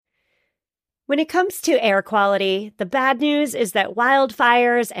When it comes to air quality, the bad news is that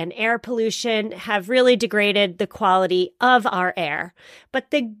wildfires and air pollution have really degraded the quality of our air.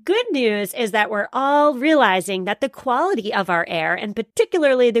 But the good news is that we're all realizing that the quality of our air, and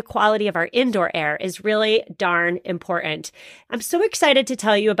particularly the quality of our indoor air, is really darn important. I'm so excited to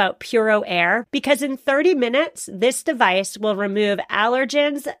tell you about Puro Air because in 30 minutes, this device will remove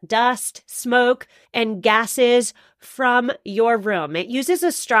allergens, dust, smoke, and gases from your room. It uses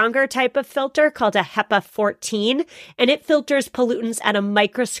a stronger type of filter called a HEPA 14, and it filters pollutants at a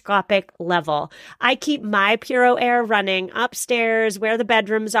microscopic level. I keep my Puro Air running upstairs where the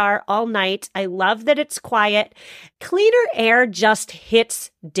bedrooms are all night. I love that it's quiet. Cleaner air just hits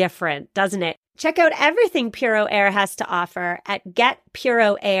different, doesn't it? Check out everything Puro Air has to offer at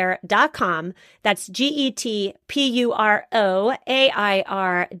getpuroair.com. That's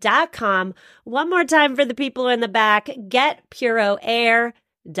GETPUROAIR.com. One more time for the people in the back,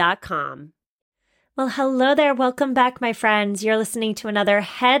 getpuroair.com. Well, hello there. Welcome back, my friends. You're listening to another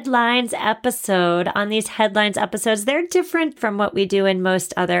Headlines episode. On these Headlines episodes, they're different from what we do in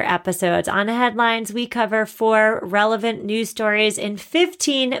most other episodes. On Headlines, we cover 4 relevant news stories in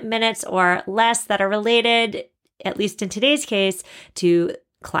 15 minutes or less that are related, at least in today's case, to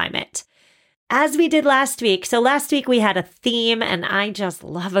climate. As we did last week. So last week we had a theme, and I just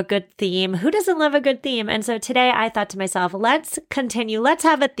love a good theme. Who doesn't love a good theme? And so today I thought to myself, let's continue. Let's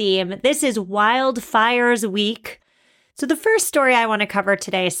have a theme. This is Wildfires Week. So the first story I want to cover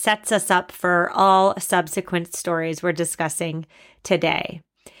today sets us up for all subsequent stories we're discussing today.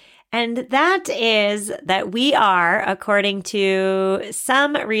 And that is that we are, according to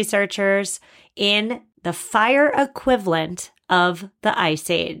some researchers, in the fire equivalent of the Ice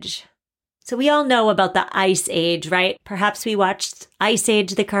Age. So we all know about the Ice Age, right? Perhaps we watched Ice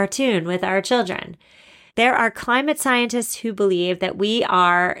Age, the cartoon, with our children. There are climate scientists who believe that we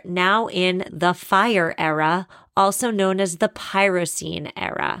are now in the fire era, also known as the Pyrocene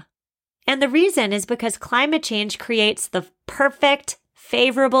era. And the reason is because climate change creates the perfect,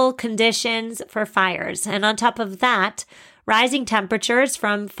 favorable conditions for fires. And on top of that, rising temperatures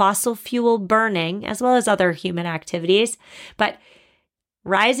from fossil fuel burning, as well as other human activities, but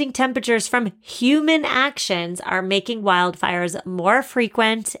rising temperatures from human actions are making wildfires more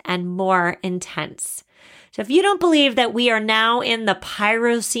frequent and more intense. So if you don't believe that we are now in the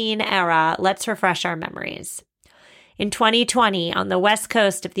Pyrocene era, let's refresh our memories. In 2020, on the west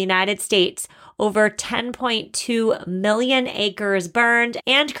coast of the United States, over 10.2 million acres burned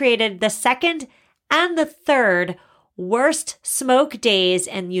and created the second and the third worst smoke days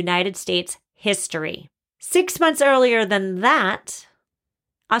in United States history. 6 months earlier than that,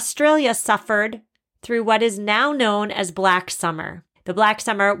 Australia suffered through what is now known as Black Summer. The Black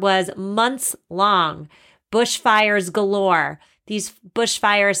Summer was months long, bushfires galore. These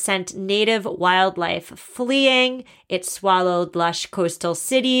bushfires sent native wildlife fleeing. It swallowed lush coastal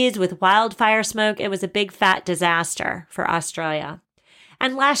cities with wildfire smoke. It was a big fat disaster for Australia.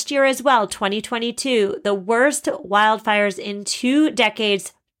 And last year as well, 2022, the worst wildfires in 2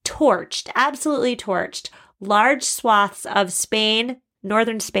 decades absolutely torched, large swaths of Spain,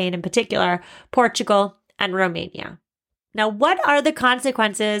 northern Spain in particular, Portugal, and Romania. Now, what are the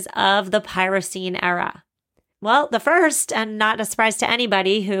consequences of the Pyrocene era? Well, the first, and not a surprise to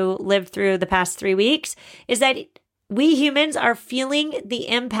anybody who lived through the past 3 weeks, is that we humans are feeling the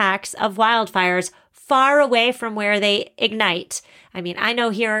impacts of wildfires far away from where they ignite. I mean, I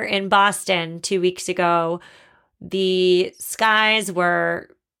know here in Boston 2 weeks ago, the skies were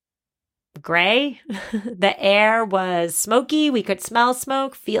gray. The air was smoky. We could smell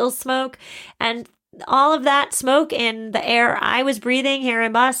smoke, feel smoke. And all of that smoke in the air I was breathing here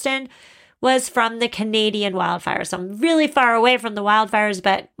in Boston was from the Canadian wildfires. So I'm really far away from the wildfires,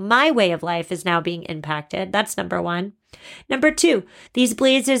 but my way of life is now being impacted. That's number 1. Number 2, these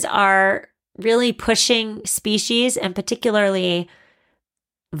blazes are really pushing species, and particularly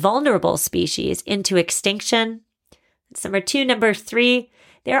vulnerable species, into extinction. That's number 2. Number 3,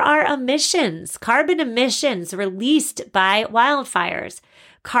 there are emissions, carbon emissions released by wildfires.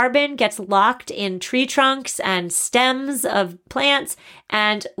 Carbon gets locked in tree trunks and stems of plants,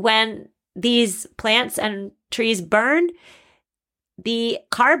 and when these plants and trees burn, the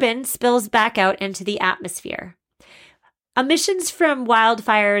carbon spills back out into the atmosphere. Emissions from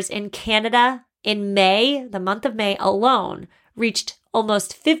wildfires in Canada in May, the month of May alone, reached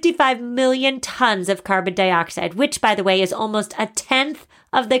almost 55 million tons of carbon dioxide, which, by the way, is almost a tenth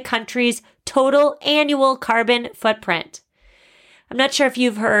of the country's total annual carbon footprint. I'm not sure if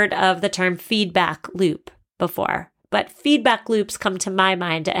you've heard of the term feedback loop before, but feedback loops come to my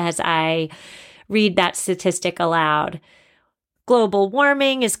mind as I read that statistic aloud. global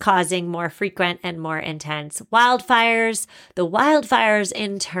warming is causing more frequent and more intense wildfires. The wildfires,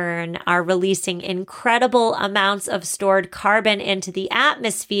 in turn, are releasing incredible amounts of stored carbon into the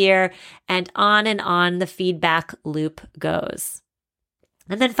atmosphere, and on the feedback loop goes.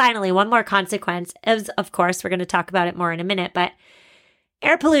 And then finally, one more consequence is, of course, we're going to talk about it more in a minute, but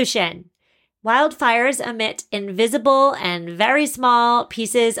air pollution. Wildfires emit invisible and very small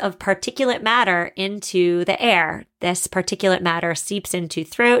pieces of particulate matter into the air. This particulate matter seeps into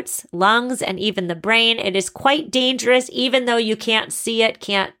throats, lungs, and even the brain. It is quite dangerous, even though you can't see it,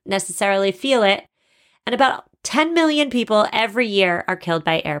 can't necessarily feel it. And about 10 million people every year are killed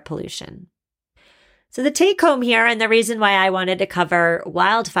by air pollution. So the take home here, and the reason why I wanted to cover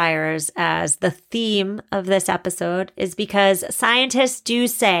wildfires as the theme of this episode, is because scientists do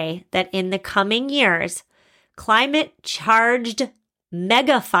say that in the coming years, climate-charged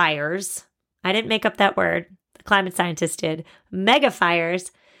megafires, I didn't make up that word, the climate scientists did,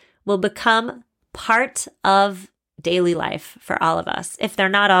 megafires will become part of daily life for all of us, if they're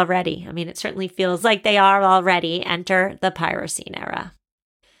not already. I mean, it certainly feels like they are already. Enter the Pyrocene era.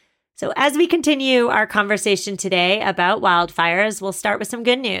 So as we continue our conversation today about wildfires, we'll start with some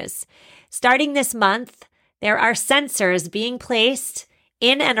good news. Starting this month, there are sensors being placed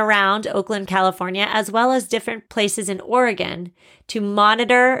in and around Oakland, California, as well as different places in Oregon to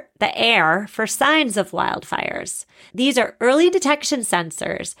monitor the air for signs of wildfires. These are early detection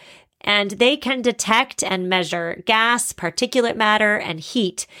sensors, and they can detect and measure gas, particulate matter, and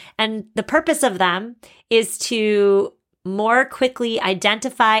heat. And the purpose of them is to more quickly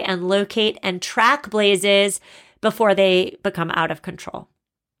identify and locate and track blazes before they become out of control.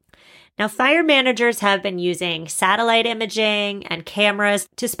 Now, fire managers have been using satellite imaging and cameras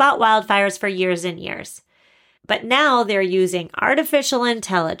to spot wildfires for years and years. But now they're using artificial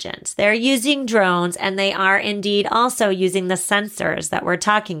intelligence, they're using drones, and they are indeed also using the sensors that we're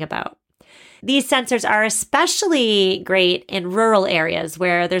talking about. These sensors are especially great in rural areas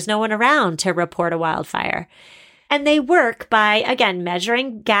where there's no one around to report a wildfire. And they work by, again,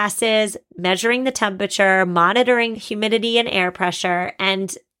 measuring gases, measuring the temperature, monitoring humidity and air pressure,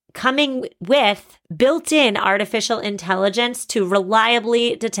 and coming with built-in artificial intelligence to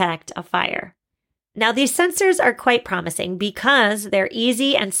reliably detect a fire. Now, these sensors are quite promising because they're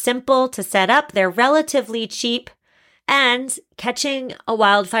easy and simple to set up, they're relatively cheap, and catching a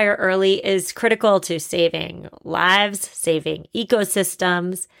wildfire early is critical to saving lives, saving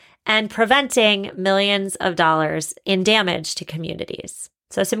ecosystems, and preventing millions of dollars in damage to communities.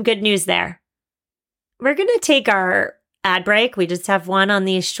 So some good news there. We're going to take our ad break. We just have one on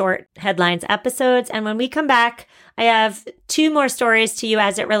these short headlines episodes. And when we come back, I have two more stories to you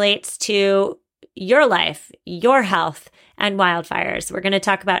as it relates to your life, your health, and wildfires. We're going to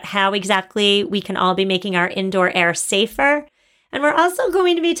talk about how exactly we can all be making our indoor air safer. And we're also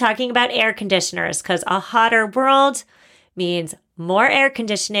going to be talking about air conditioners because a hotter world means more air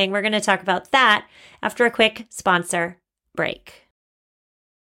conditioning. We're going to talk about that after a quick sponsor break.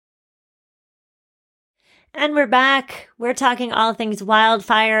 And we're back. We're talking all things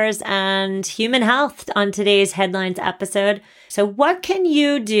wildfires and human health on today's headlines episode. So what can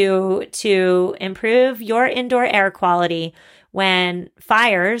you do to improve your indoor air quality when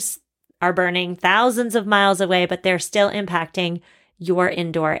fires are burning thousands of miles away, but they're still impacting your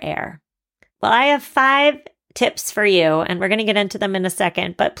indoor air? Well, I have 5 tips for you, and we're going to get into them in a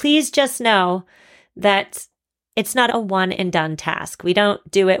second, but please just know that it's not a one and done task. We don't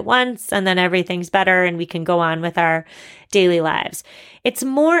do it once and then everything's better and we can go on with our daily lives. It's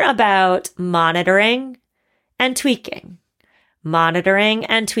more about monitoring and tweaking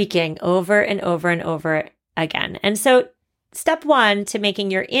over and over and over again. And so step 1 to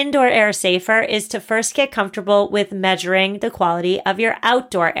making your indoor air safer is to first get comfortable with measuring the quality of your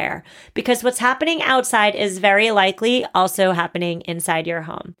outdoor air, because what's happening outside is very likely also happening inside your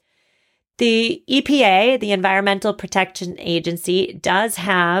home. The EPA, the Environmental Protection Agency, does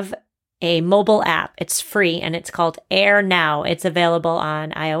have a mobile app. It's free and it's called Air Now. It's available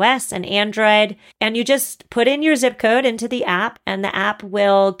on iOS and Android. And you just put in your zip code into the app and the app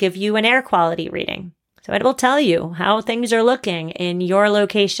will give you an air quality reading. So it will tell you how things are looking in your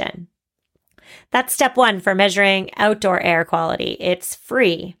location. That's step 1 for measuring outdoor air quality. It's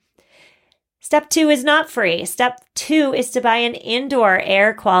free. Step 2 is not free. Step 2 is to buy an indoor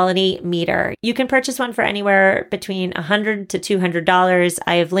air quality meter. You can purchase one for anywhere between $100 to $200.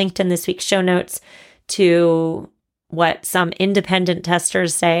 I have linked in this week's show notes to what some independent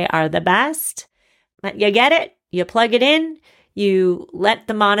testers say are the best. But you get it, you plug it in, You let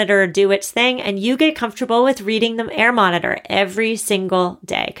the monitor do its thing, and you get comfortable with reading the air monitor every single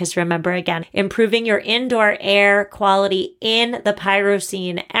day. Because remember, again, improving your indoor air quality in the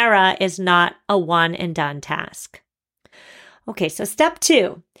Pyrocene era is not a one and done task. Okay, so step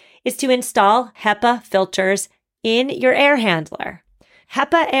 2 is to install HEPA filters in your air handler.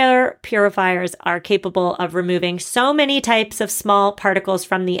 HEPA air purifiers are capable of removing so many types of small particles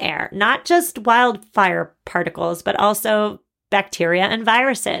from the air, not just wildfire particles, but also bacteria and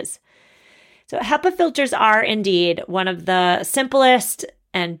viruses. So HEPA filters are indeed one of the simplest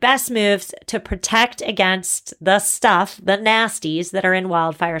and best moves to protect against the stuff, the nasties that are in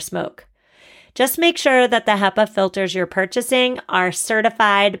wildfire smoke. Just make sure that the HEPA filters you're purchasing are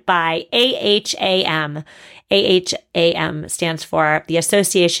certified by AHAM. AHAM stands for the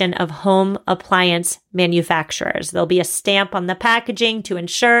Association of Home Appliance Manufacturers. There'll be a stamp on the packaging to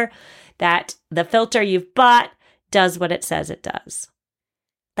ensure that the filter you've bought does what it says it does.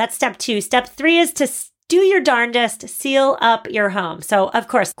 That's step 2. Step 3 is to do your darndest, seal up your home. So, of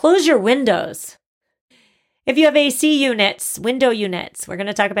course, close your windows. If you have AC units, window units, we're going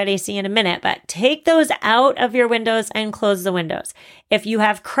to talk about AC in a minute, but take those out of your windows and close the windows. If you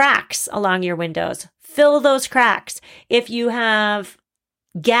have cracks along your windows, fill those cracks. If you have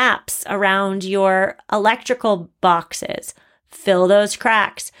gaps around your electrical boxes, fill those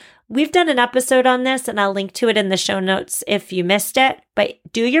cracks. We've done an episode on this, and I'll link to it in the show notes if you missed it, but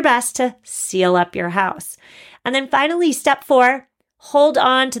do your best to seal up your house. And then finally, step 4, hold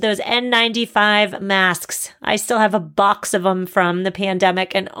on to those N95 masks. I still have a box of them from the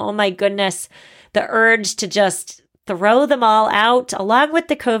pandemic, and oh my goodness, the urge to just throw them all out along with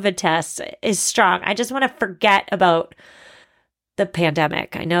the COVID tests is strong. I just want to forget about the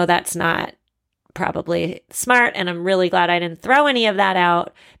pandemic. I know that's not probably smart, and I'm really glad I didn't throw any of that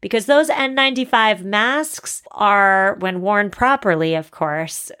out, because those N95 masks are, when worn properly, of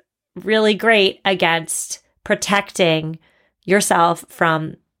course, really great against protecting yourself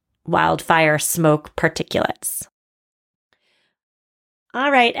from wildfire smoke particulates.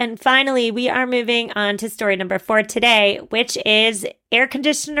 All right, and finally, we are moving on to story number 4 today, which is air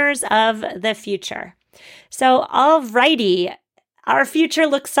conditioners of the future. So, alrighty, our future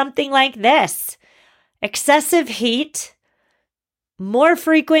looks something like this. Excessive heat, more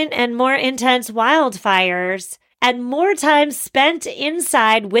frequent and more intense wildfires, and more time spent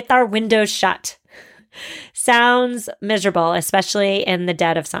inside with our windows shut. Sounds miserable, especially in the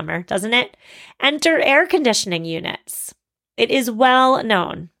dead of summer, doesn't it? Enter air conditioning units. It is well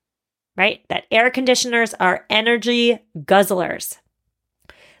known, right, that air conditioners are energy guzzlers.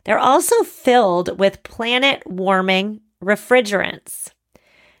 They're also filled with planet-warming refrigerants.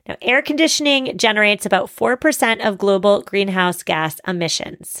 Now, air conditioning generates about 4% of global greenhouse gas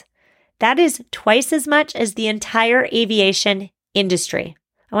emissions. That is twice as much as the entire aviation industry.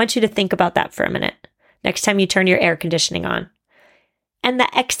 I want you to think about that for a minute next time you turn your air conditioning on. And the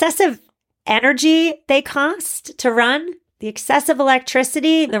excessive energy they cost to run, the excessive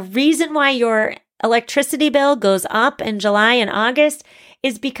electricity, the reason why your electricity bill goes up in July and August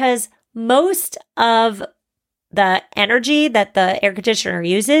is because most of the energy that the air conditioner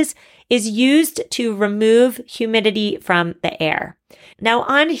uses is used to remove humidity from the air. Now,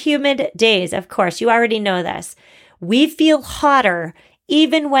 on humid days, of course, you already know this, we feel hotter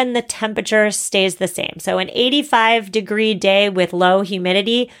even when the temperature stays the same. So an 85-degree day with low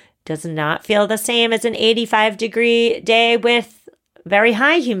humidity does not feel the same as an 85-degree day with very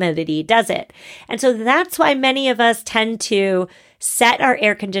high humidity, does it? And so that's why many of us tend to set our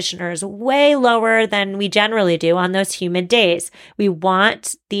air conditioners way lower than we generally do on those humid days. We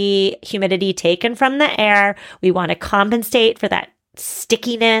want the humidity taken from the air. We want to compensate for that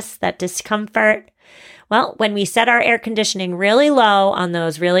stickiness, that discomfort. Well, when we set our air conditioning really low on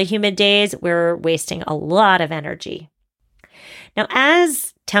those really humid days, we're wasting a lot of energy. Now,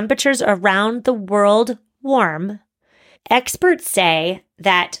 as temperatures around the world warm, experts say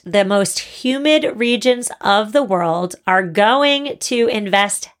that the most humid regions of the world are going to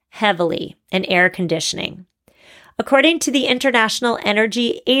invest heavily in air conditioning. According to the International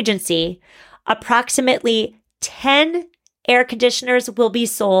Energy Agency, approximately 10 air conditioners will be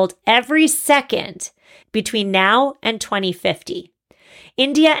sold every second between now and 2050.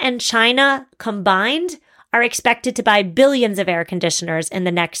 India and China combined are expected to buy billions of air conditioners in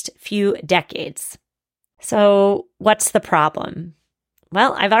the next few decades. So what's the problem?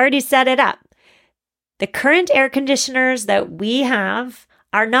 Well, I've already set it up. The current air conditioners that we have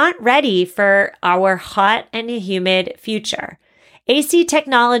are not ready for our hot and humid future. AC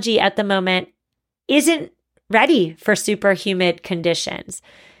technology at the moment isn't ready for super humid conditions.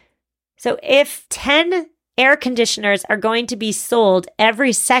 So if 10 air conditioners are going to be sold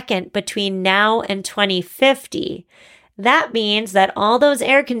every second between now and 2050. That means that all those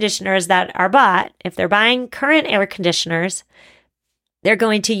air conditioners that are bought, if they're buying current air conditioners, they're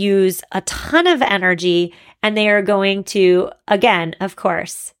going to use a ton of energy, and they are going to, again, of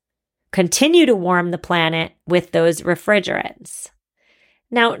course, continue to warm the planet with those refrigerants.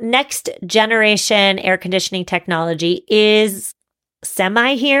 Now, next generation air conditioning technology is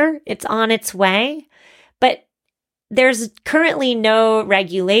semi here. It's on its way, but there's currently no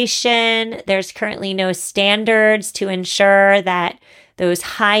regulation. There's currently no standards to ensure that those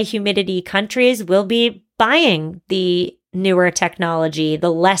high humidity countries will be buying the newer technology,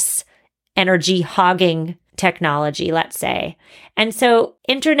 the less energy hogging technology, let's say. And so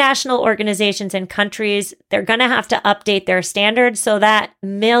international organizations and countries, they're going to have to update their standards so that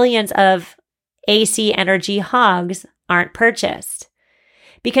millions of AC energy hogs aren't purchased.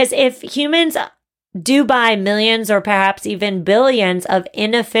 Because if humans do buy millions or perhaps even billions of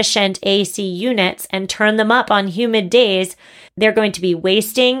inefficient AC units and turn them up on humid days, they're going to be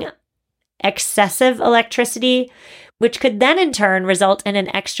wasting excessive electricity, which could then in turn result in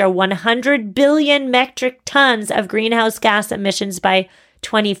an extra 100 billion metric tons of greenhouse gas emissions by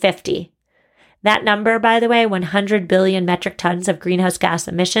 2050. That number, by the way, 100 billion metric tons of greenhouse gas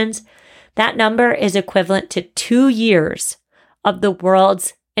emissions, that number is equivalent to 2 years of the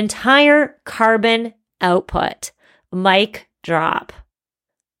world's entire carbon output. Mic drop.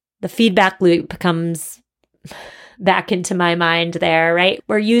 The feedback loop comes back into my mind there, right?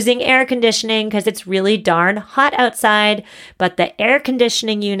 We're using air conditioning because it's really darn hot outside, but the air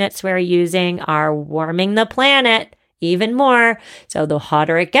conditioning units we're using are warming the planet even more. So the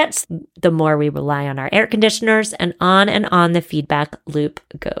hotter it gets, the more we rely on our air conditioners, and on the feedback loop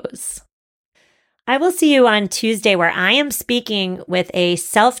goes. I will see you on Tuesday, where I am speaking with a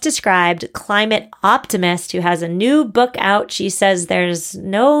self-described climate optimist who has a new book out. She says there's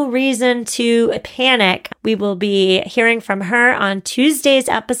no reason to panic. We will be hearing from her on Tuesday's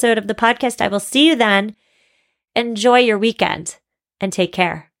episode of the podcast. I will see you then. Enjoy your weekend and take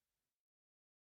care.